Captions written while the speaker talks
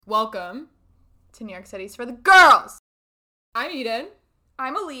Welcome to New York City's for the Girls. I'm Eden.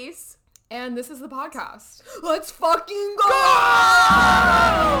 I'm Elise. And this is the podcast. Let's fucking go!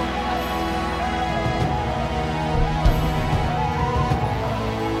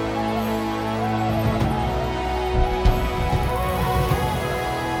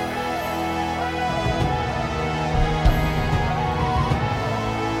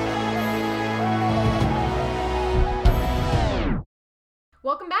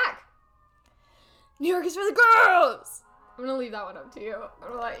 Welcome back. New York is for the girls! I'm going to leave that one up to you. I'm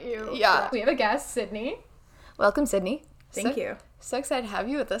going to let you. Yeah. We have a guest, Sydney. Welcome, Sydney. Thank you. So excited to have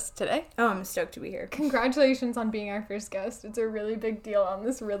you with us today. Oh, I'm stoked to be here. Congratulations on being our first guest. It's a really big deal on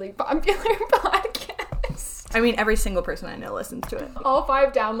this really popular podcast. I mean, every single person I know listens to it. All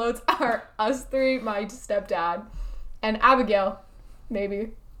 5 downloads are us 3, my stepdad, and Abigail,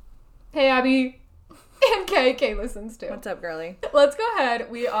 maybe. Hey, Abby. And Kay listens too. What's up, girly? Let's go ahead.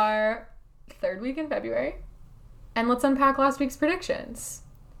 We are 3rd week in February. And let's unpack last week's predictions.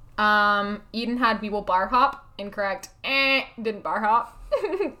 Eden had we will bar hop. Incorrect. Didn't bar hop.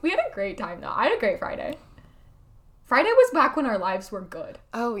 We had a great time though. I had a great Friday. Friday was back when our lives were good.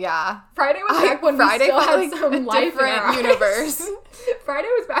 Oh, yeah. Friday was back when we still had some life in our universe. Friday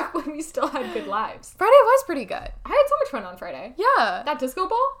was back when we still had good lives. Friday was pretty good. I had so much fun on Friday. Yeah. That disco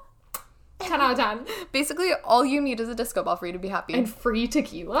ball? 10 out of 10. Basically, all you need is a disco ball for you to be happy. And free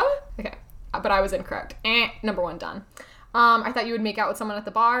tequila? Okay. But I was incorrect. Number 1 done. I thought you would make out with someone at the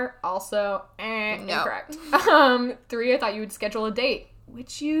bar. Also, No. incorrect. 3, I thought you would schedule a date,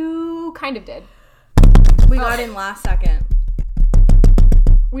 which you kind of did. We got in last second.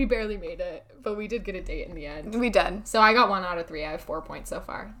 We barely made it, but we did get a date in the end. We did. So I got 1 out of 3. I have 4 points so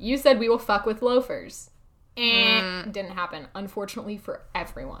far. You said we will fuck with loafers. Didn't happen, unfortunately for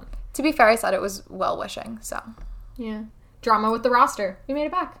everyone. To be fair, I said it was well-wishing, so. Yeah. Drama with the roster. We made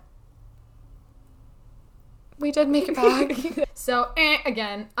it back. We did make it back. So,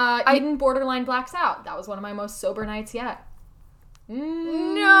 again. Eden borderline blacks out. That was one of my most sober nights yet.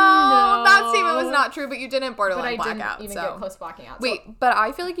 No, that statement was not true, but you didn't borderline But I black didn't out. even So. get close to blacking out. Wait, but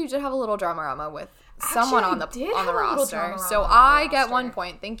I feel like you did have a little drama with someone on the did have a little roster. drama So on the I get roster. 1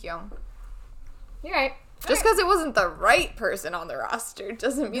 point. Thank you. You're right. Just because it wasn't the right person on the roster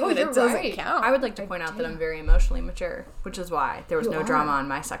doesn't mean that it you're doesn't right. count. I would like to point out that I'm very emotionally mature, which is why there was You no are. drama on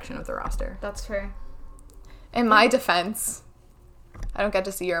my section of the roster. That's fair. In my defense, I don't get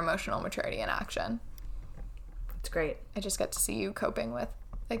to see your emotional maturity in action. It's great. I just get to see you coping with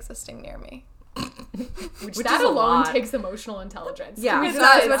existing near me. Which is that a alone lot. takes emotional intelligence. Yeah, Can we so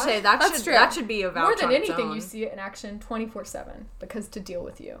just I was say about to that? say, That's true. that should be a vouch More than on its anything, own. you see it in action 24/7 because to deal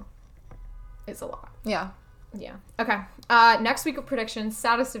with you is a lot. Yeah. Yeah. Okay. Next week of predictions,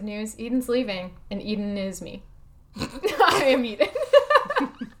 saddest of news, Eden's leaving, and Eden is me. I am Eden.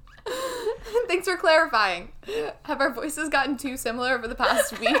 Thanks for clarifying. Have our voices gotten too similar over the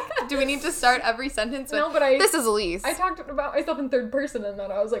past week? Do we need to start every sentence with, No, but this is Elise? I talked about myself in 3rd person, and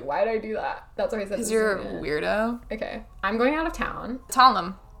then I was like, why did I do that? That's why I said Because this you're a is it. weirdo. Okay. I'm going out of town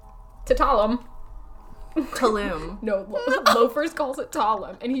Talem. to Talem. Tulum. No, Loafers calls it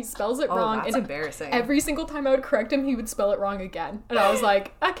Talem, and he spells it Oh, wrong. that's And embarrassing. every single time I would correct him, he would spell it wrong again. And I was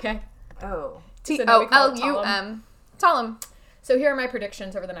like, okay. Oh. So now we call it T-O-L-U-M. Talem. So here are my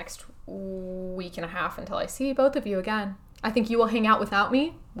predictions over the next week and a half until I see both of you again. I think you will hang out without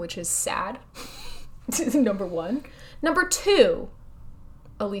me, which is sad. Number 1. Number 2,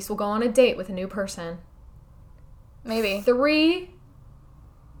 Elise will go on a date with a new person. Maybe. 3,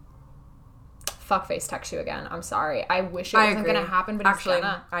 fuckface text you again. I'm sorry. I wish it I wasn't agree. going to happen, but Actually, he's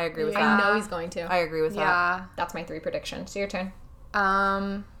gonna. I agree with I that. know he's going to. I agree with that. Yeah. That's my 3 predictions. So your turn.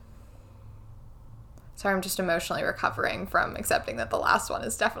 Sorry, I'm just emotionally recovering from accepting that the last one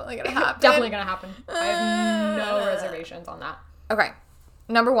is definitely going to happen. Definitely going to happen. I have no reservations on that. Okay.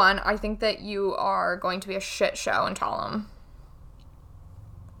 Number 1, I think that you are going to be a shit show in Talem.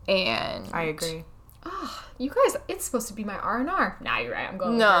 And I agree. Oh, you guys, it's supposed to be my R&R. Nah, you're right. I'm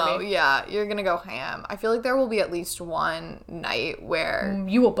going with no, Harvey. yeah, you're going to go ham. I feel like there will be at least one night where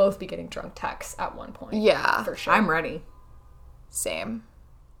You will both be getting drunk texts at one point. yeah, For sure. I'm ready. same.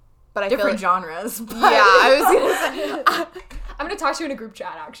 But I Different feel like, genres. But yeah, I was going to say I'm going to talk to you in a group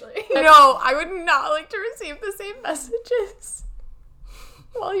chat, actually. no, I would not like to receive the same messages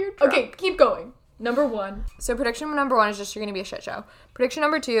while you're drunk. Okay, keep going. Number 1. So prediction number 1 is just you're gonna be a shit show. Prediction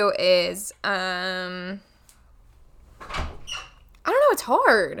number 2 is I don't know, it's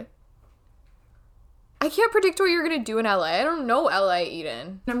hard. I can't predict what you're gonna do in LA. I don't know LA,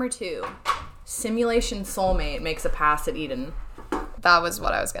 Eden. Number 2, simulation soulmate makes a pass at Eden. That was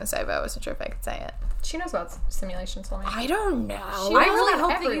what I was gonna say, but I wasn't sure if I could say it. She knows about simulation swimming. I don't know. I really about hope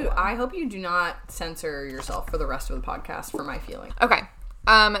that everyone. I hope you do not censor yourself for the rest of the podcast for my feeling. Okay.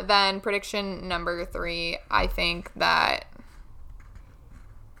 Then prediction number 3, I think that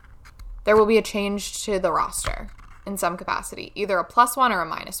there will be a change to the roster in some capacity. Either a +1 or a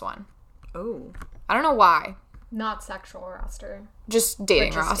 -1. Oh. I don't know why. Not sexual roster. Just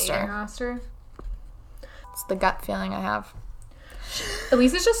dating Just roster. dating roster. It's the gut feeling I have.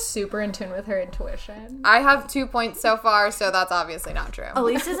 Elise is just super in tune with her intuition. I have 2 points so far, so that's obviously not true.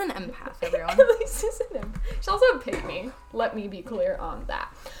 Elise is an empath, everyone. Elise is an imp. She's also a pygmy. Let me be clear on that.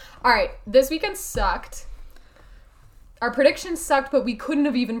 All right, this weekend sucked. Our predictions sucked, but we couldn't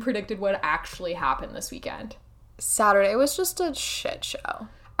have even predicted what actually happened this weekend. Saturday was just a shit show.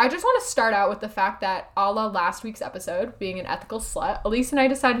 I just want to start out with the fact that a la last week's episode, being an ethical slut, Elise and I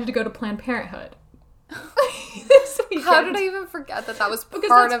decided to go to Planned Parenthood. This weekend. How did I even forget that was Because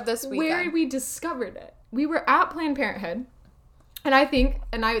part that's of this weekend? where we discovered it. We were at Planned Parenthood, and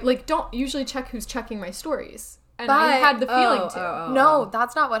I don't usually check who's checking my stories. And I had the feeling to. No,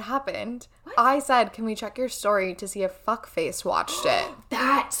 that's not what happened. I said, can we check your story to see if Fuckface watched it?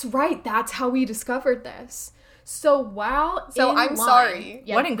 That's right. That's how we discovered this. So I'm sorry.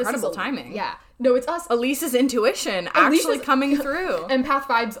 What incredible timing. Yeah. No, it's us. Elise's intuition actually coming through. Empath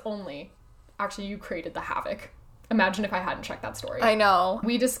vibes only. Actually, you created the havoc. Imagine if I hadn't checked that story. I know.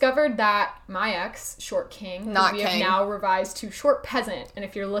 We discovered that my ex, Short King, Not we have King. now revised to Short Peasant. And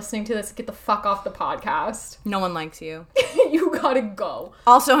if you're listening to this, get the fuck off the podcast. No one likes you. You gotta go.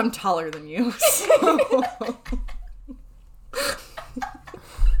 Also, I'm taller than you. So.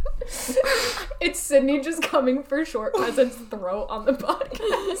 It's Sydney just coming for Short Peasant's throat on the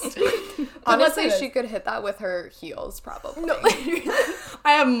podcast. Honestly, she could hit that with her heels, probably. No.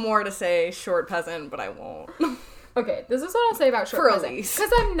 I have more to say, Short Peasant, but I won't. Okay, this is what I'll say about Short For Peasant. Elise.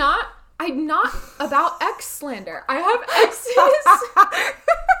 Because I'm not about ex slander. I have exes.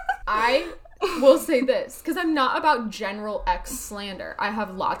 I will say this, because I'm not about general ex slander. I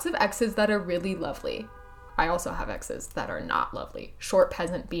have lots of exes that are really lovely. I also have exes that are not lovely. Short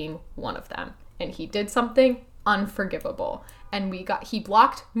Peasant being one of them. And he did something unforgivable. And he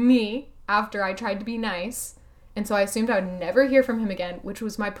blocked me after I tried to be nice. And so I assumed I would never hear from him again, which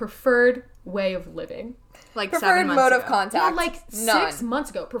was my preferred way of living. Like Preferred 7 months mode ago. of contact. Yeah, like None. 6 months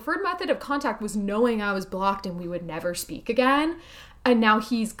ago. Preferred method of contact was knowing I was blocked and we would never speak again. And now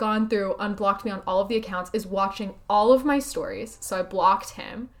he's gone through, unblocked me on all of the accounts, is watching all of my stories. So I blocked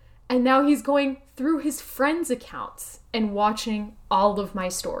him. And now he's going through his friends' accounts and watching all of my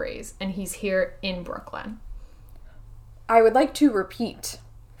stories. And he's here in Brooklyn. I would like to repeat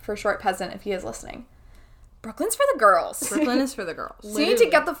for Short Peasant if he is listening. Brooklyn's for the girls. Brooklyn is for the girls. So you need to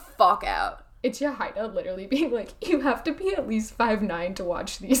get the fuck out. It's Yahida literally being like, you have to be at least 5'9" to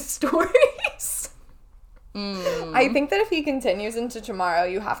watch these stories. I think that if he continues into tomorrow,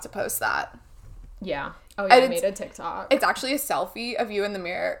 you have to post that. Yeah. Oh yeah, And I made a TikTok. It's actually a selfie of you in the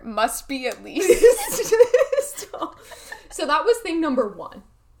mirror. Must be at least. So that was thing number 1,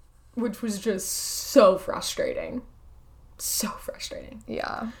 which was just so frustrating. So frustrating.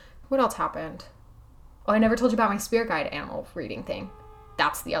 Yeah. What else happened? Oh, I never told you about my spirit guide animal reading thing.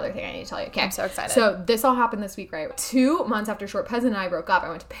 That's the other thing I need to tell you. Okay. I'm so excited. So this all happened this week, right? 2 months after Short Peasant and I broke up, I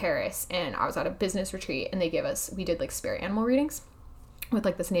went to Paris and I was at a business retreat and we did like spirit animal readings with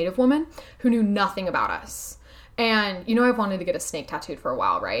like this native woman who knew nothing about us. And you know, I've wanted to get a snake tattooed for a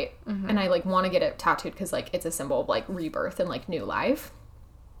while, right? Mm-hmm. And I like want to get it tattooed because like it's a symbol of like rebirth and like new life.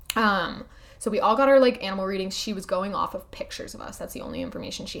 So we all got our like animal readings. She was going off of pictures of us. That's the only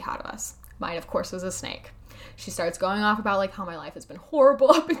information she had of us. Mine, of course, was a snake. She starts going off about like how my life has been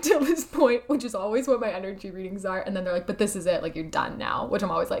horrible up until this point, which is always what my energy readings are. And then they're like, but this is it. Like, you're done now, which I'm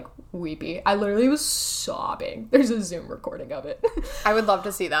always like weepy. I literally was sobbing. There's a Zoom recording of it. I would love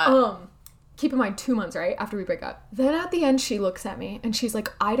to see that. Keep in mind 2 months, right? After we break up. Then at the end, she looks at me and she's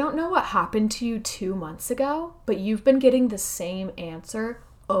like, I don't know what happened to you 2 months ago, but you've been getting the same answer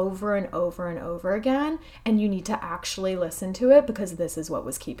over and over and over again. And you need to actually listen to it because this is what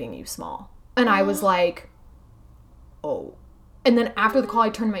was keeping you small. And I was like, oh. And then after the call, I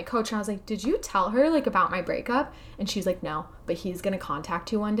turned to my coach and I was like, did you tell her like about my breakup? And she's like, no, but he's going to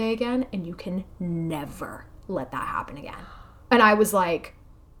contact you one day again and you can never let that happen again. And I was like,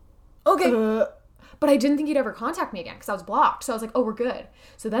 okay. But I didn't think he'd ever contact me again because I was blocked. So I was like, oh, we're good.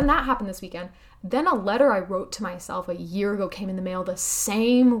 So then that happened this weekend. Then a letter I wrote to myself a year ago came in the mail the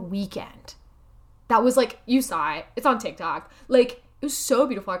same weekend. That was like, you saw it. It's on TikTok. Like, it was so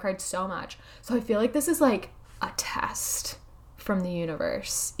beautiful. I cried so much. So I feel like this is like a test from the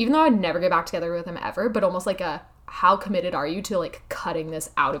universe. Even though I'd never get back together with him ever, but almost like a, how committed are you to, like, cutting this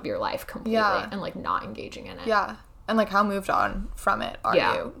out of your life completely and, like, not engaging in it? Yeah. And, like, how moved on from it are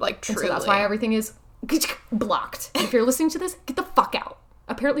you? Like, truly. And so that's why everything is blocked. And if you're listening to this, get the fuck out.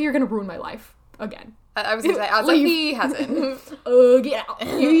 Apparently you're going to ruin my life again. I was going to say, as if he hasn't. Get out.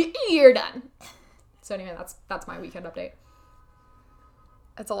 You're done. So anyway, that's my weekend update.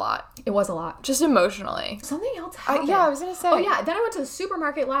 It's a lot. It was a lot. Just emotionally. Something else happened. Yeah, I was going to say. Oh, yeah. Then I went to the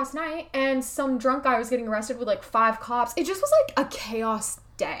supermarket last night, and some drunk guy was getting arrested with, like, 5 cops. It just was, like, a chaos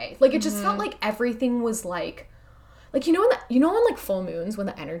day. Like, it just felt like everything was, like, you know, on, like, full moons, when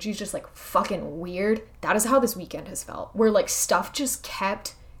the energy's just, like, fucking weird? That is how this weekend has felt. Where, like, stuff just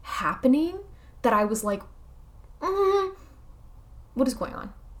kept happening that I was like, what is going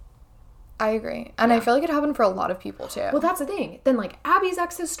on? I agree. And I feel like it happened for a lot of people, too. Well, that's the thing. Then, like, Abby's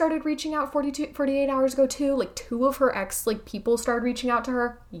exes started reaching out 48 hours ago, too. Like, 2 of her ex, like, people started reaching out to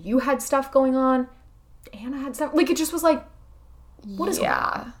her. You had stuff going on. Anna had stuff. Like, it just was like, what is going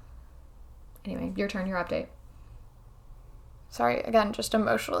on? Anyway, your turn, your update. Sorry, again, just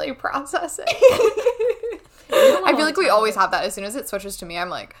emotionally processing. I feel like we always have that. As soon as it switches to me, I'm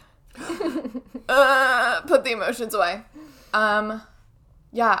like, put the emotions away.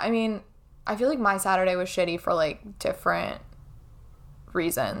 Yeah, I mean, I feel like my Saturday was shitty for, like, different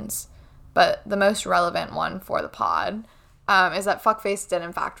reasons. But the most relevant one for the pod is that Fuckface did,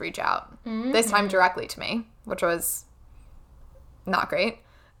 in fact, reach out. This time directly to me, which was not great.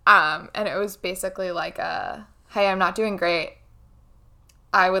 And it was basically like, hey, I'm not doing great.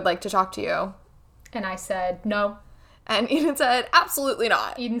 I would like to talk to you. And I said, no. And Eden said, absolutely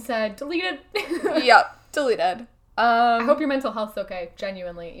not. Eden said, deleted. Yep, deleted. I hope your mental health's okay,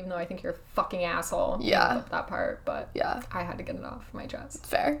 genuinely, even though I think you're a fucking asshole. Yeah. Flip that part, but yeah, I had to get it off my chest.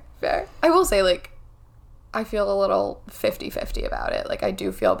 Fair. I will say, like, I feel a little 50-50 about it. Like, I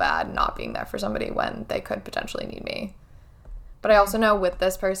do feel bad not being there for somebody when they could potentially need me. But I also know with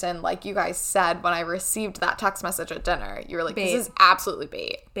this person, like you guys said, when I received that text message at dinner, you were like, bait. This is absolutely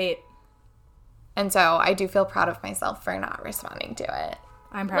bait. Bait. And so I do feel proud of myself for not responding to it.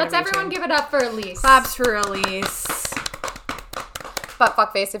 I'm proud Let's of you everyone too. give it up for Elise. Claps for Elise. But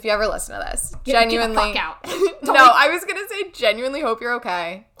Fuckface, if you ever listen to this, Get the genuinely... fuck out. No, I was going to say genuinely hope you're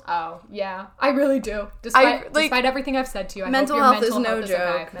okay. Oh, yeah. I really do. Despite everything I've said to you, I mental hope your health is mental no health is joke.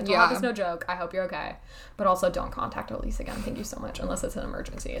 okay. Mental health is no joke. I hope you're okay. But also don't contact Elise again. Thank you so much. Unless it's an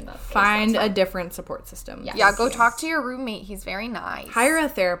emergency. In that case, Find a different support system. Yes. Yeah, go talk to your roommate. He's very nice. Hire a I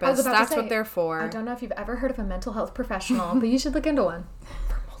was therapist. about to That's say, what they're for. I don't know if you've ever heard of a mental health professional, but you should look into one.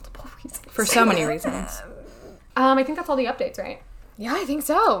 For multiple reasons. For so many reasons. I think that's all the updates, right? Yeah, I think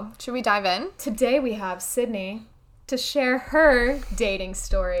so. Should we dive in? Today we have Sydney to share her dating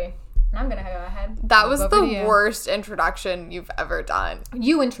story. And I'm going to go ahead. That was the worst introduction you've ever done.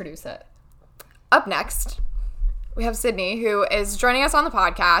 You introduce it. Up next, we have Sydney, who is joining us on the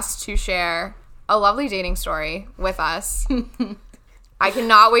podcast to share a lovely dating story with us. I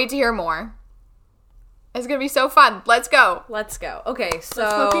cannot wait to hear more. It's going to be so fun. Let's go. Let's go. Okay, so...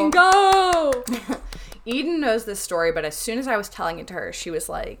 Let's fucking go! Eden knows this story, but as soon as I was telling it to her, she was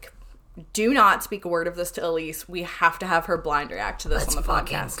like, do not speak a word of this to Elise. We have to have her blind react to this on the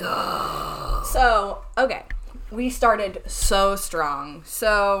podcast. Go. So, okay. We started so strong.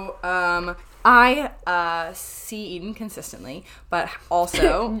 So, I see Eden consistently, but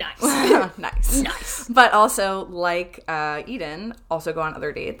also... Nice. But also, like Eden, also go on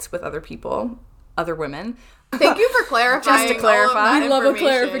other dates with other people, other women. Thank you for clarifying. Just to clarify. I I love a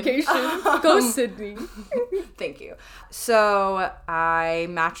clarification. Go, Sydney. Thank you. So I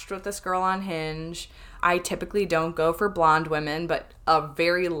matched with this girl on Hinge. I typically don't go for blonde women, but a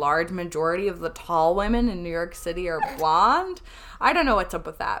very large majority of the tall women in New York City are blonde. I don't know what's up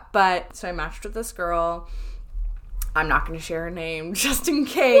with that. But so I matched with this girl. I'm not going to share her name just in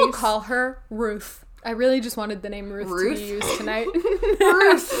case. We'll call her Ruth. I really just wanted the name Ruth to be used tonight.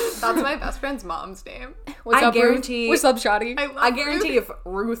 Ruth. That's my best friend's mom's name. What's I up, guarantee- Ruth? What's up, Shotty? I guarantee if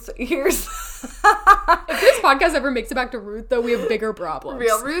Ruth hears... If this podcast ever makes it back to Ruth, though, we have bigger problems.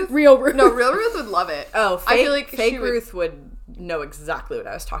 Real Ruth? Real Ruth. No, Real Ruth would love it. Oh, fake, I feel like fake she would- Ruth would know exactly what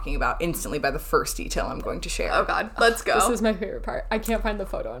I was talking about instantly by the first detail I'm going to share. Oh, God. Let's go. This is my favorite part. I can't find the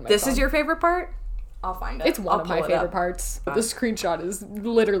photo on my This phone. is your favorite part? I'll find it. It's one I'll of my pull it favorite up. parts. But the screenshot is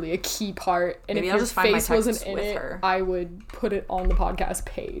literally a key part. And Maybe if I'll your just find my face wasn't texts in with it, her. I would put it on the podcast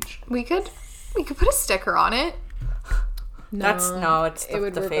page. We could put a sticker on it. It's it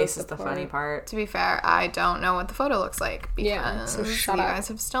would the reverse face the is the funny point. part. To be fair, I don't know what the photo looks like because Yeah, so shut you up. guys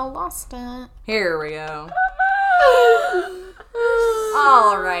have still lost it. Here we go.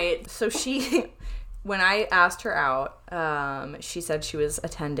 All right. So when I asked her out, she said she was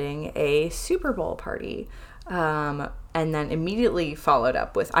attending a Super Bowl party And then immediately followed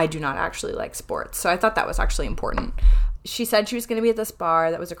up with, I do not actually like sports. So I thought that was actually important. She said she was going to be at this bar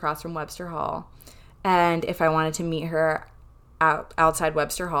that was across from Webster Hall. And if I wanted to meet her outside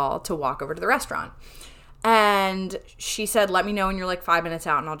Webster Hall to walk over to the restaurant. And she said, let me know when you're like 5 minutes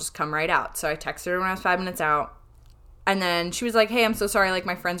out and I'll just come right out. So I texted her when I was 5 minutes out. And then she was like, hey, I'm so sorry. Like,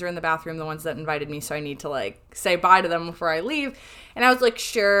 my friends are in the bathroom, the ones that invited me. So I need to like say bye to them before I leave. And I was like,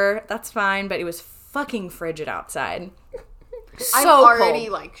 sure, that's fine. But it was fucking frigid outside. I'm So already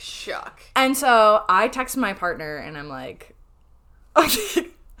cold. like shook. And so I text my partner and I'm like,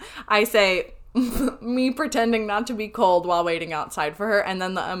 I say, me pretending not to be cold while waiting outside for her. And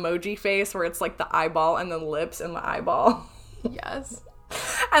then the emoji face where it's like the eyeball and the lips and the eyeball. Yes.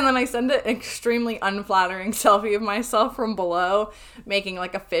 And then I send an extremely unflattering selfie of myself from below, making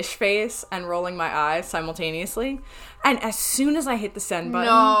like a fish face and rolling my eyes simultaneously. And as soon as I hit the send button,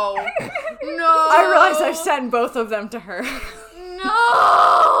 No. I realized I sent both of them to her. No.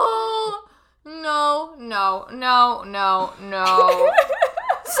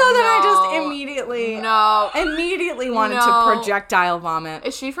 So then I just immediately wanted to projectile vomit.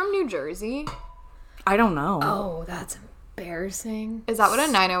 Is she from New Jersey? I don't know. Oh, that's embarrassing. Is that what a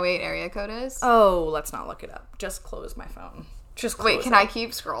 908 area code is? Oh, let's not look it up. Just close my phone. Just close Wait, can it. I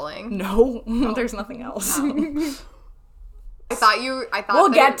keep scrolling? No, there's nothing else. I thought We'll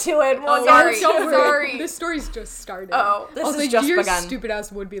get to it. Oh, sorry. Don't worry. Sorry. This story's just started. Oh. This Also, is just your begun. stupid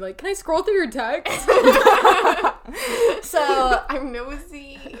ass would be like, can I scroll through your text? So I'm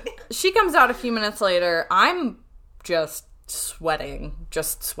nosy. she comes out a few minutes later. I'm just sweating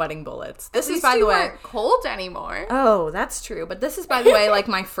bullets. This is, by the way, weren't cold anymore. oh, that's true. But this is, by the way, like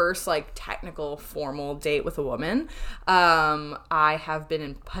my first like technical formal date with a woman. I have been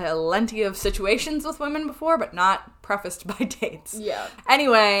in plenty of situations with women before, but not prefaced by dates. Yeah.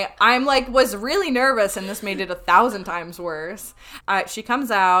 Anyway, I'm like was really nervous, and this made it 1,000 times worse. She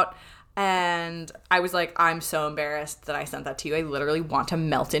comes out. And I was like, I'm so embarrassed that I sent that to you. I literally want to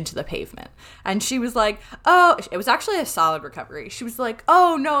melt into the pavement. And she was like, oh, it was actually a solid recovery. She was like,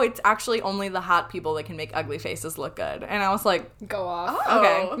 oh, no, it's actually only the hot people that can make ugly faces look good. And I was like, Go off.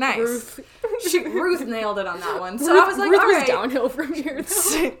 okay, nice. Ruth. Ruth nailed it on that one. So I was like, Ruth all was right. downhill from here,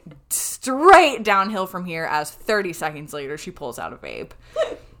 though. Straight downhill from here as 30 seconds later, she pulls out a vape.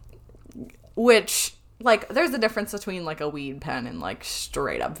 Which... like, there's a difference between, like, a weed pen and, like,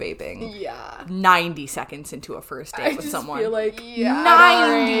 straight up vaping. Yeah. 90 seconds into a first date I with just someone. feel like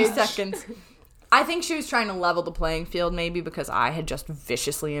 90 seconds. I think she was trying to level the playing field, maybe, because I had just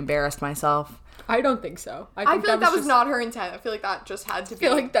viciously embarrassed myself. I don't think so. I feel like that was not her intent. I feel like that just had to be. I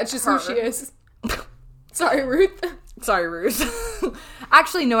feel like that's just her. who she is. Sorry, Ruth. Sorry, Ruth.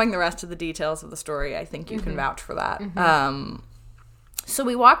 Actually, knowing the rest of the details of the story, I think you can vouch for that. So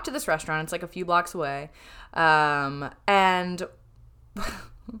we walked to this restaurant. It's like a few blocks away. And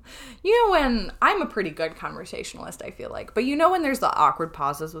you know when... I'm a pretty good conversationalist, I feel like. But you know when there's the awkward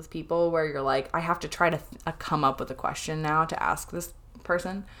pauses with people where you're like, I have to try to come up with a question now to ask this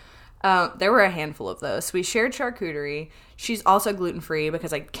person? There were a handful of those. We shared charcuterie. She's also gluten-free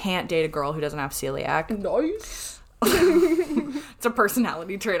because I can't date a girl who doesn't have celiac. Nice. It's a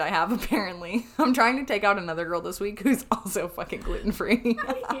personality trait I have, apparently. I'm trying to take out another girl this week who's also fucking gluten-free.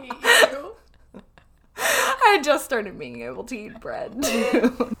 I hate you. I just started being able to eat bread.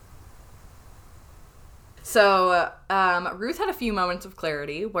 So, Ruth had a few moments of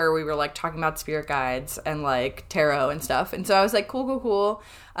clarity where we were, like, talking about spirit guides and, like, tarot and stuff. And so I was like, cool.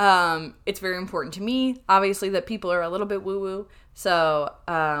 It's very important to me, obviously, that people are a little bit woo-woo. So,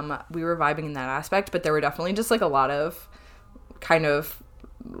 we were vibing in that aspect. But there were definitely just, like, a lot of kind of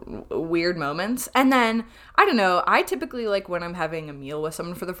weird moments. And then, I don't know, I typically, like, when I'm having a meal with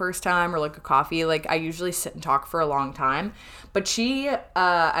someone for the first time or, like, a coffee, like, I usually sit and talk for a long time. But she,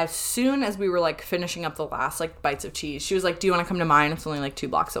 as soon as we were, like, finishing up the last, like, bites of cheese, she was like, do you want to come to mine? It's only, like, 2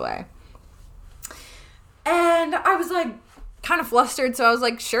 blocks away. And I was, like, kind of flustered, so I was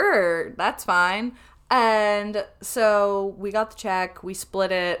like, sure, that's fine. And so we got the check, we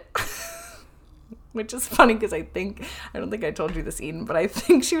split it. Which is funny because I don't think I told you this, Eden, but I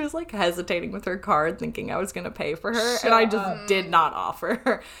think she was, like, hesitating with her card, thinking I was going to pay for her, and I just did not offer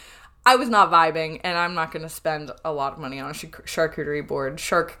her. I was not vibing, and I'm not going to spend a lot of money on a charcuterie board,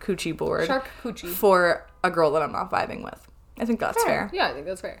 charcuterie board, for a girl that I'm not vibing with. I think that's fair. Yeah, I think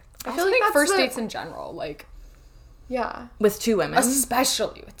that's fair. I feel feel like like first that's dates in general, like, yeah. With 2 women.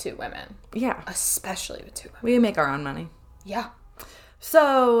 especially with 2 women. Yeah. Especially with 2 women. We make our own money. Yeah.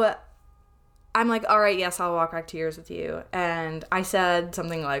 So... I'm like, all right, yes, I'll walk back to yours with you. And I said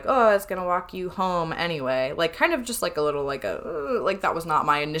something like, oh, I was going to walk you home anyway. Like, kind of just like a little, like that was not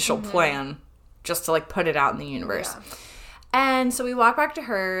my initial plan. just to like put it out in the universe. Yeah. And so we walk back to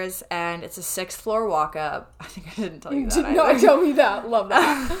hers, and it's a 6th floor walk up. I think I didn't tell you that. No, tell me that. Love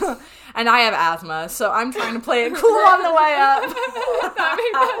that. And I have asthma, so I'm trying to play it cool on the way up. That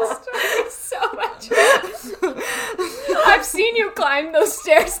made that story so much better. I've seen you climb those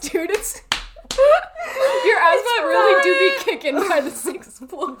stairs, dude. Your asthma really do be kicking by the 6th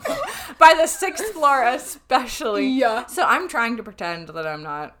floor. By the 6th floor especially. Yeah. So I'm trying to pretend that I'm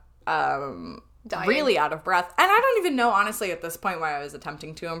not Dying. really out of breath. And I don't even know, honestly, at this point why I was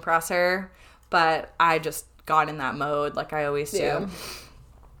attempting to impress her. But I just got in that mode like I always do. Yeah.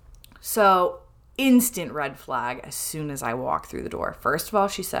 So, instant red flag as soon as I walk through the door. First of all,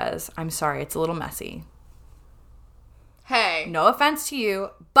 she says, I'm sorry, it's a little messy. Hey. No offense to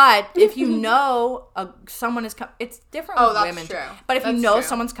you, but if you know someone is coming, it's different with that's women. true. But if you That's know true.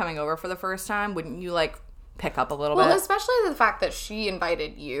 someone's coming over for the first time, wouldn't you like pick up a little Well, bit? especially the fact that she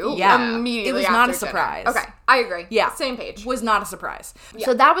invited you. Yeah. Immediately. It was not a after dinner. surprise. Okay, I agree. Yeah. Same page. Was not a surprise.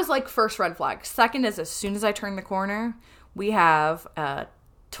 So that was like first red flag. Second is as soon as I turn the corner, we have a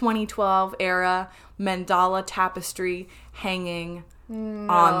 2012 era mandala tapestry hanging on the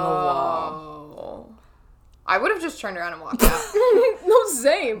wall. I would have just turned around and walked out. No,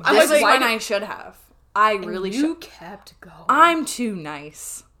 same. I'm This like, is why when did- I should have. I really You should. kept going. I'm too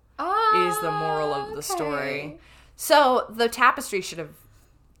nice. Oh, Is the moral of the okay. story. So the tapestry should have,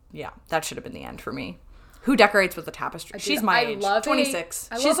 that should have been the end for me. Who decorates with the tapestry? She's my age, 26.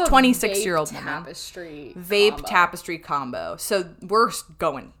 She's a 26-year-old woman. Tapestry Vape combo. tapestry combo. So we're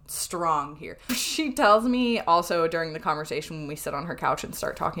going strong here. She tells me also during the conversation when we sit on her couch and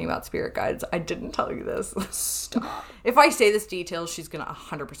start talking about spirit guides, I didn't tell you this. Stop. If I say this details, she's going to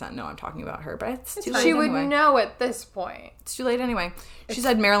 100% know I'm talking about her, but it's too late She anyway. would know at this point. It's too late anyway. She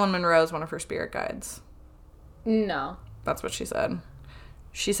said Marilyn Monroe is one of her spirit guides. No. That's what she said.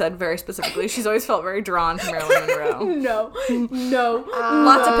 She said very specifically, she's always felt very drawn to Marilyn Monroe. No. No.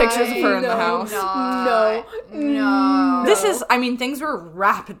 Lots of pictures of her in the No. house. No. This is, I mean, things were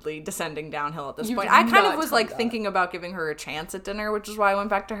rapidly descending downhill at this You point. did I kind of not was tell like that. thinking about giving her a chance at dinner, which is why I went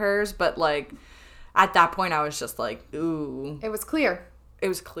back to hers. But like at that point, I was just like, ooh, It was clear. it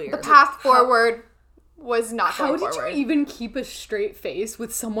was clear. The path forward was not How going did forward. you even keep a straight face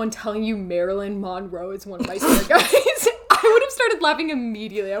with someone telling you Marilyn Monroe is one of my spirit guides? I would have started laughing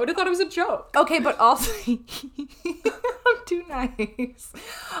immediately. I would have thought it was a joke. Okay, but also, I'm too nice.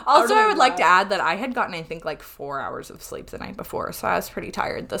 Also, I would like to add that I had gotten, I think, like 4 hours of sleep the night before, so I was pretty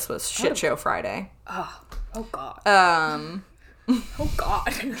tired. This was shit show Friday. Oh God. Oh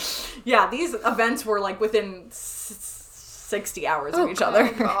God. Yeah, these events were like within 60 hours of each other.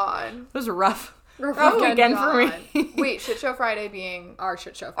 Oh, God. It was a rough Rough weekend for God. me. Wait, Shit Show Friday being Our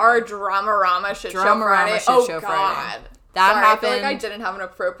shit show. our Dramarama Shit Show Dramarama Friday. Shit Oh, Show God. Friday. That Sorry, happened. I feel like I didn't have an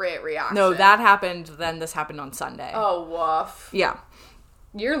appropriate reaction. No, that happened. Then this happened on Sunday. Oh, woof. Yeah.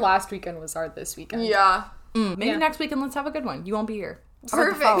 Your last weekend was our this weekend. Yeah. Maybe next weekend let's have a good one. You won't be here. How about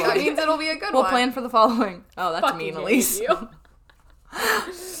the Perfect. That following? means it'll be a good We'll one. plan for the following. Oh, that's Fucking mean, hate Elise. you.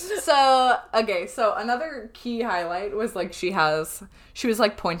 So, okay, so another key highlight was like she was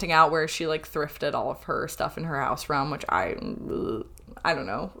like pointing out where she like thrifted all of her stuff in her house from, which I don't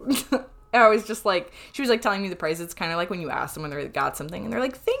know. I was just like, she was like telling me the price. It's kind of like when you ask them when they got something and they're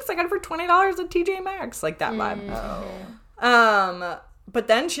like, thanks, I got it for $20 at TJ Maxx, like that vibe. But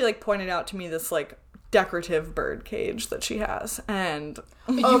then she like pointed out to me this like decorative bird cage that she has, and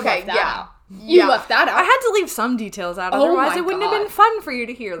Okay, that yeah. out. You left that out. I had to leave some details out, Oh otherwise my it wouldn't have God. been fun for you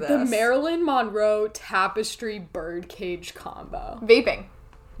to hear this. The Marilyn Monroe tapestry birdcage combo. Vaping.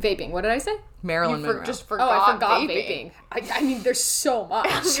 Vaping. What did I say? Marilyn Monroe. Just Oh, forgot, I forgot vaping. vaping. I mean, there's so much.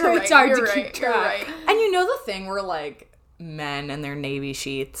 You're It's right, hard you're to right, keep you're track. right. And you know the thing where like men and their navy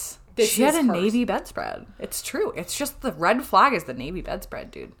sheets. This She had is a hers. navy bedspread. It's true. It's just the red flag is the navy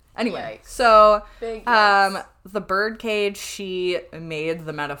bedspread, dude. Anyway, Yikes. so Big yikes. the bird cage, she made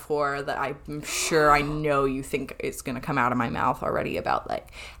the metaphor that I'm sure I know you think is gonna come out of my mouth already about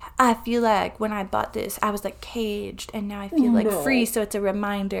like, I feel like when I bought this, I was like caged and now I feel like free, so it's a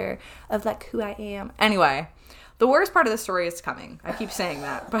reminder of like who I am. Anyway, the worst part of the story is coming. I keep saying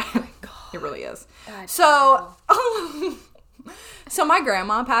that, but it really is. So so my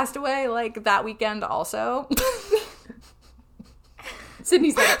grandma passed away like that weekend also.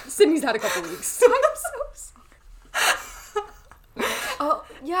 Sydney's had a couple weeks. I'm so sorry. Oh,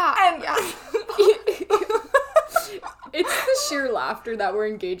 yeah. And yeah. It's the sheer laughter that we're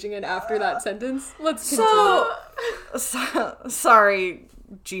engaging in after that sentence. Let's continue. Sorry,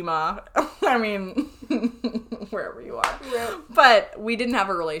 Gma. I mean, wherever you are. But we didn't have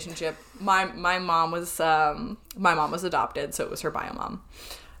a relationship. My mom was adopted, so it was her bio mom.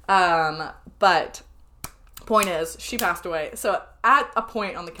 But point is, she passed away. So at a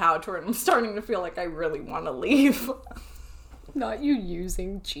point on the couch where I'm starting to feel like I really want to leave. Not you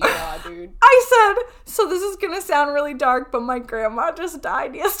using Gina, dude. I said, so this is going to sound really dark, but my grandma just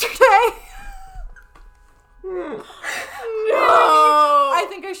died yesterday. No. I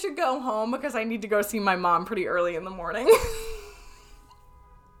think I should go home because I need to go see my mom pretty early in the morning.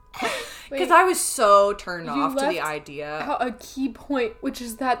 Because I was so turned off to the idea. A key point, which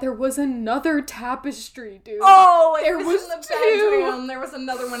is that there was another tapestry, dude. Oh, there was in the two. bedroom. There was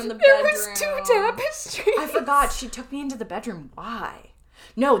another one in the bedroom. There was 2 tapestries. I forgot. She took me into the bedroom. Why?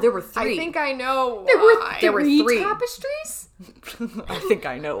 No, there were 3. I think I know There why. There were 3 tapestries? I think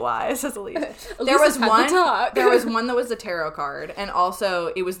I know why, says Elise. There was one. There was one that was a tarot card, and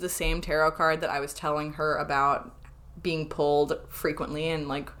also it was the same tarot card that I was telling her about being pulled frequently in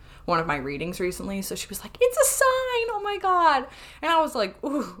like one of my readings recently. So she was like, "It's a sign! Oh my god!" And I was like,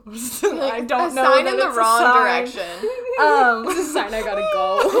 "Ooh, I don't know." A sign that in the it's a wrong sign. direction. It's a sign I gotta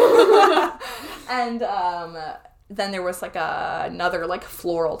go. And then there was like another like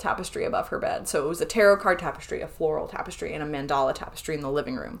floral tapestry above her bed. So it was a tarot card tapestry, a floral tapestry, and a mandala tapestry in the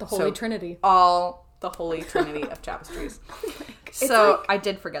living room. The Holy Trinity. All the Holy Trinity of tapestries. So I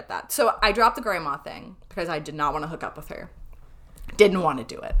did forget that. So I dropped the grandma thing because I did not want to hook up with her. Didn't want to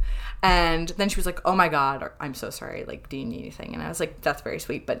do it. And then she was like, "Oh my god, I'm so sorry. Like, do you need anything?" And I was like, "That's very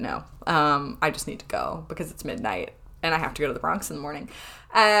sweet, but no. I just need to go because it's midnight and I have to go to the Bronx in the morning."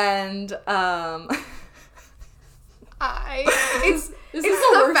 And It's the the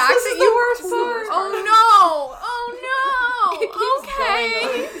fact worst. that you were so. Oh no!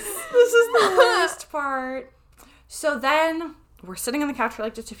 Okay. this is the worst part. So then we're sitting on the couch for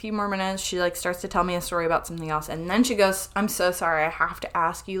like just a few more minutes. She like starts to tell me a story about something else, and then she goes, "I'm so sorry. I have to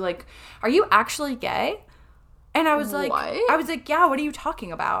ask you, like, are you actually gay?" And I was like, What? I was like, "Yeah. What are you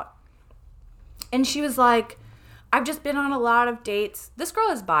talking about?" And she was like, "I've just been on a lot of dates." This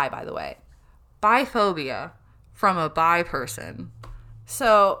girl is bi, by the way. Biphobia from a bi person.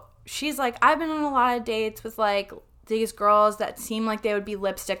 So she's like, "I've been on a lot of dates with like these girls that seem like they would be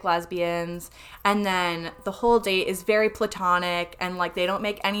lipstick lesbians, and then the whole date is very platonic and like they don't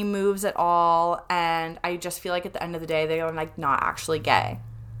make any moves at all, and I just feel like at the end of the day they are like not actually gay.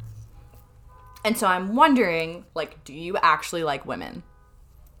 And so I'm wondering, like, do you actually like women?"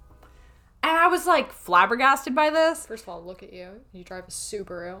 And I was like flabbergasted by this. First of all, look at you. You drive a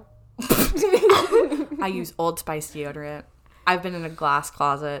Subaru. I use Old Spice deodorant. I've been in a glass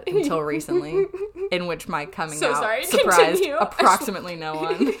closet until recently, in which my coming out surprised Continue. approximately no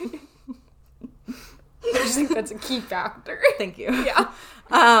one. I just think that's a key factor. Thank you. Yeah.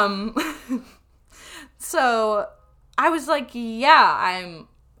 So I was like, "Yeah,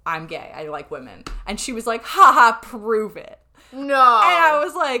 I'm gay. I like women." And she was like, "Haha, prove it." No. And I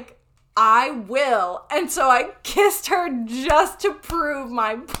was like, "I will." And so I kissed her just to prove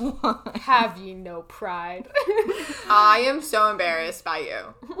my point. Have ye no pride? I am so embarrassed by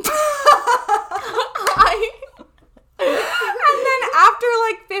you. And then after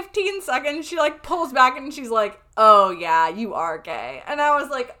like 15 seconds, she like pulls back and she's like, "Oh yeah, you are gay." And I was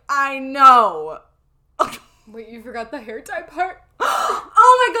like, "I know." Wait, you forgot the hair tie part?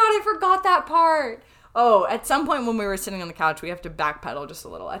 Oh my god, I forgot that part. Oh, at some point when we were sitting on the couch, we have to backpedal just a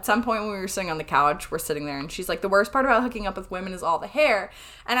little. At some point when we were sitting on the couch, we're sitting there and she's like, "The worst part about hooking up with women is all the hair."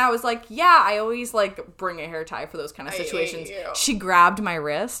 And I was like, "Yeah, I always like bring a hair tie for those kind of situations." She grabbed my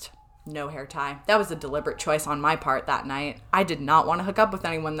wrist. No hair tie. That was a deliberate choice on my part that night. I did not want to hook up with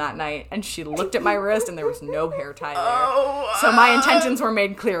anyone that night. And she looked at my wrist and there was no hair tie there. So my intentions were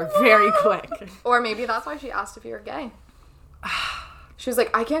made clear very quick. Or maybe that's why she asked if you were gay. She was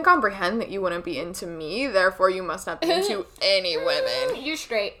like, "I can't comprehend that you wouldn't be into me, therefore you must not be into any women." You're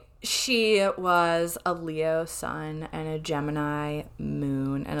straight. She was a Leo sun and a Gemini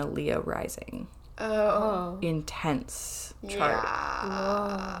moon and a Leo rising. Oh. Intense chart.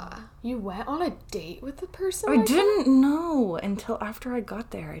 Yeah. You went on a date with the person? I didn't know until after I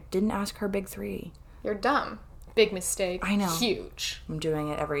got there. I didn't ask her big 3. You're dumb. Big mistake. I know. Huge. I'm doing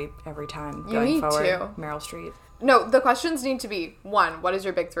it every time You going need forward. to. Meryl Streep. No, the questions need to be 1, what is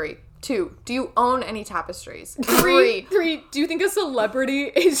your big 3? 2, do you own any tapestries? 3, do you think a celebrity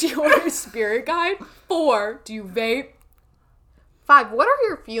is your spirit guide? 4, do you vape? 5, what are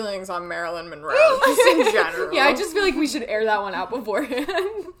your feelings on Marilyn Monroe? Just in general. Yeah, I just feel like we should air that one out beforehand.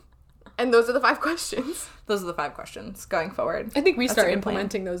 And those are the 5 questions. Those are the 5 questions going forward. I think we That's start a good plan.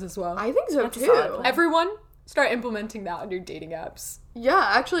 implementing those as well. I think so That's a solid too. plan. Everyone, start implementing that on your dating apps. Yeah,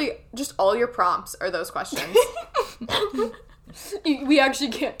 actually, just all your prompts are those questions. We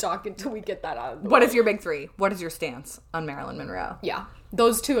actually can't talk until we get that out of the way. What is your big 3? What is your stance on Marilyn Monroe? Yeah.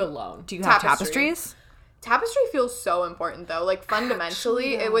 Those two alone. Do you have Tapestry. tapestries? Tapestry feels so important, though. Like,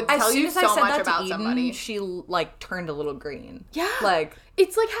 fundamentally, it would As tell soon you as I so said much that to about Eden, somebody. she, like, turned a little green. Yeah. Like,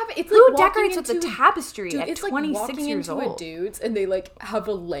 It's like having it's who like walking decorates with the into- tapestry Dude, at it's 26 like walking years into old? a dude's and they like have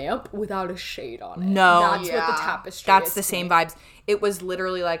a lamp without a shade on it. No. That's what Yeah. the tapestry That's is the to same me. vibes. It was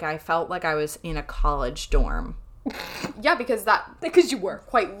literally like I felt like I was in a college dorm. Yeah, because that Because you were.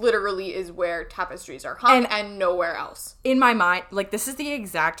 quite literally is where tapestries are hung and nowhere else. In my mind, like, this is the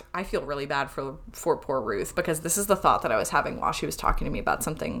exact, I feel really bad for poor Ruth, because this is the thought that I was having while she was talking to me about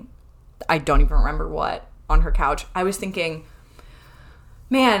something, I don't even remember what, on her couch. I was thinking,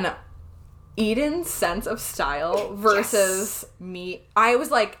 man, Eden's sense of style versus me. I was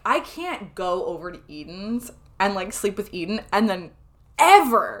like, I can't go over to Eden's and, like, sleep with Eden and then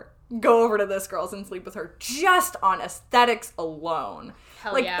ever go over to this girl's and sleep with her just on aesthetics alone.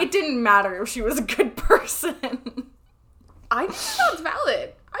 Hell like, yeah. it didn't matter if she was a good person. I think that's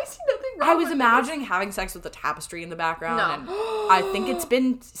valid. I see nothing wrong I was with imagining having sex with a tapestry in the background, No. and I think it's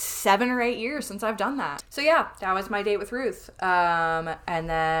been 7 or 8 years since I've done that. So yeah, that was my date with Ruth. And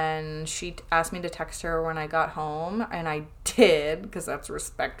then she asked me to text her when I got home, and I did, because that's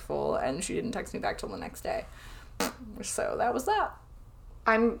respectful, and she didn't text me back till the next day. So that was that.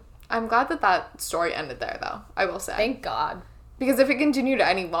 I'm glad that story ended there, though, I will say. Thank God. Because if it continued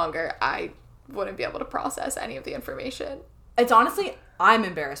any longer, I wouldn't be able to process any of the information. It's honestly, I'm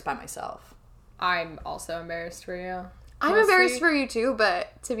embarrassed by myself. I'm also embarrassed for you. I'm Mostly. embarrassed for you, too,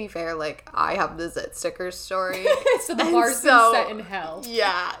 but to be fair, like, I have the zit stickers story. So the And bar's so- been set in hell.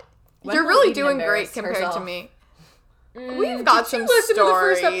 Yeah. When You're will really Eden doing great embarrass compared to herself? me. We've got some Did you listen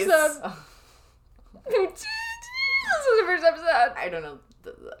stories. to the first episode? Did you listen to the first episode? I don't know.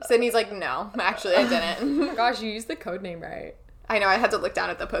 Sydney's like, no, actually, I didn't. Oh my gosh, you used the code name right. I know, I had to look down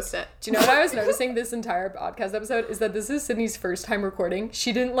at the post-it. Do you know what I was noticing this entire podcast episode is that this is Sydney's first time recording.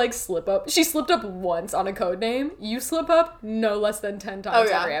 She didn't like slip up. She slipped up once on a code name. You slip up no less than 10 times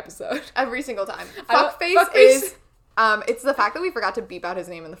Oh, yeah. every episode. Every single time. I don't- Fuckface Fuckface. is... it's the fact that we forgot to beep out his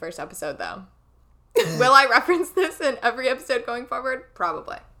name in the first episode, though. Will I reference this in every episode going forward?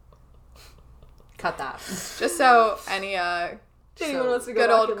 Probably. Cut that. Just so any Anyone wants to go good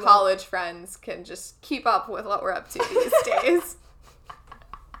back old and look. college friends can just keep up with what we're up to these days.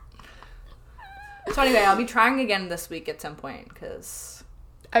 So anyway, I'll be trying again this week at some point, because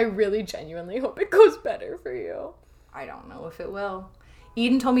I really genuinely hope it goes better for you. I don't know if it will.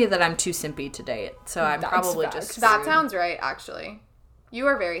 Eden told me that I'm too simpy to date, so I'm That's probably facts. just That screwed. sounds right, actually. You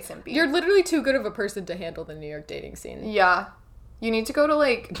are very simpy. You're literally too good of a person to handle the New York dating scene. Yeah. You need to go to,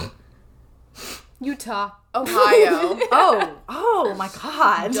 like, Utah. Ohio. Oh my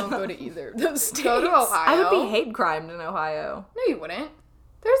god. Don't go to either of those states. Go to Ohio. I would be hate crimed in Ohio. No, you wouldn't.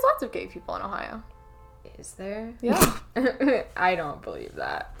 There's lots of gay people in Ohio. Is there? Yeah. I don't believe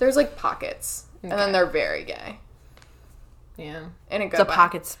that. There's, like, pockets. And then they're very gay. Yeah. In a good The way.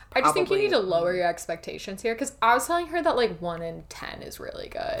 pockets. I just think you probably- need to lower your expectations here, because I was telling her that like 1 in 10 is really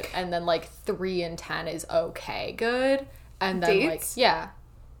good, and then like 3 in 10 is okay good, and then Dates? like yeah.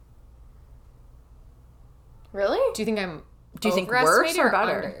 Really? Do you think I'm? Do you think overestimating worse or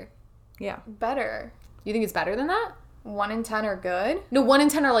better? under? Yeah. Better. You think it's better than that? 1 in 10 are good? No, 1 in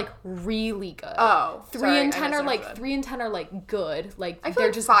 10 are like really good. Oh. 3 sorry, in I 10 are like misunderstood. 3 in 10 are like good. Like I feel they're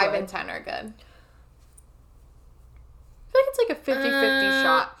like just 5 good. and 10 are good. I feel like it's like a 50-50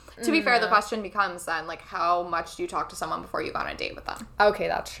 shot. To be fair, the question becomes then, like, how much do you talk to someone before you go on a date with them? Okay,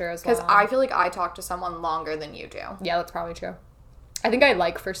 that's true as well. Because I feel like I talk to someone longer than you do. Yeah, that's probably true. I think I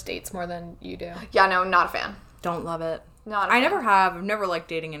like first dates more than you do. Yeah, no, not a fan. Don't love it. Not a I fan. never have. I've never liked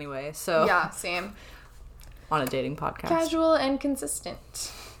dating anyway, so Yeah, same. on a dating podcast. Casual and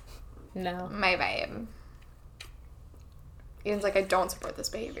consistent. No. My vibe. Ian's like, I don't support this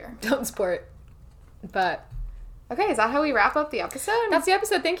behavior. Don't sport. But Okay, is that how we wrap up the episode? that's the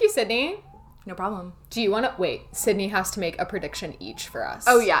episode. Thank you, Sydney. No problem. Do you want to wait? Sydney has to make a prediction each for us.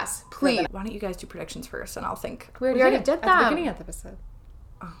 Oh, yes. Please. Why don't you guys do predictions first, and I'll think. we already it did at the them. beginning of the episode.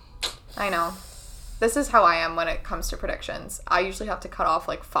 I know. This is how I am when it comes to predictions. I usually have to cut off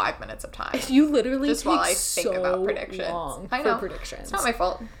like 5 minutes of time. You literally Just take while I think so about predictions. long I know. for predictions. It's not my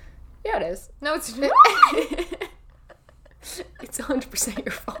fault. Yeah, it is. No, it's not. It's 100%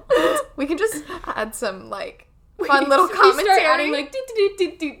 your fault. We can just add some like fun little We commentary. start adding like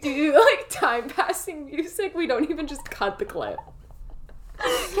do like time passing music. We don't even just cut the clip.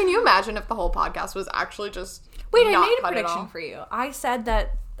 Can you imagine if the whole podcast was actually just Wait, I not made a cut at prediction all? for you. I said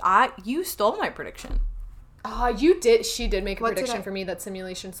that you stole my prediction. You did. She did make a What did prediction I- for me that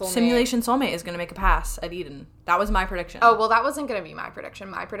Simulation Soulmate. Simulation Soulmate is going to make a pass at Eden. That was my prediction. Oh, well, that wasn't going to be my prediction.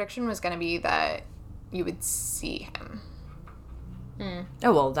 My prediction was going to be that you would see him. Oh,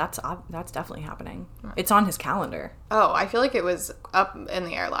 well, that's definitely happening. It's on his calendar. Oh, I feel like it was up in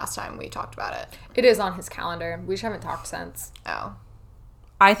the air last time we talked about it. It is on his calendar. We just haven't talked since. Oh.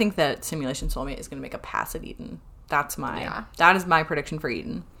 I think that Simulation Soulmate is going to make a pass at Eden. That is my prediction for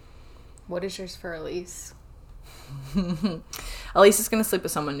Eden. What is yours for Elise? Elise is going to sleep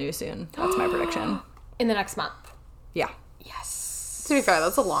with someone new soon. That's my prediction. In the next month. Yeah. Yes. To be fair,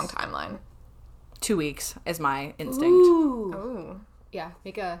 that's a long timeline. 2 weeks is my instinct. Ooh. Yeah,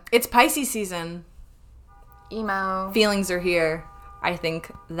 It's Pisces season. Emo. Feelings are here. I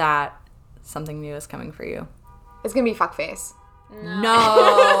think that something new is coming for you. It's gonna be fuckface.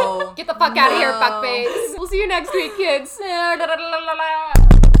 No. Get the fuck out of here, fuckface. We'll see you next week, kids.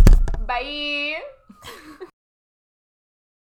 Bye.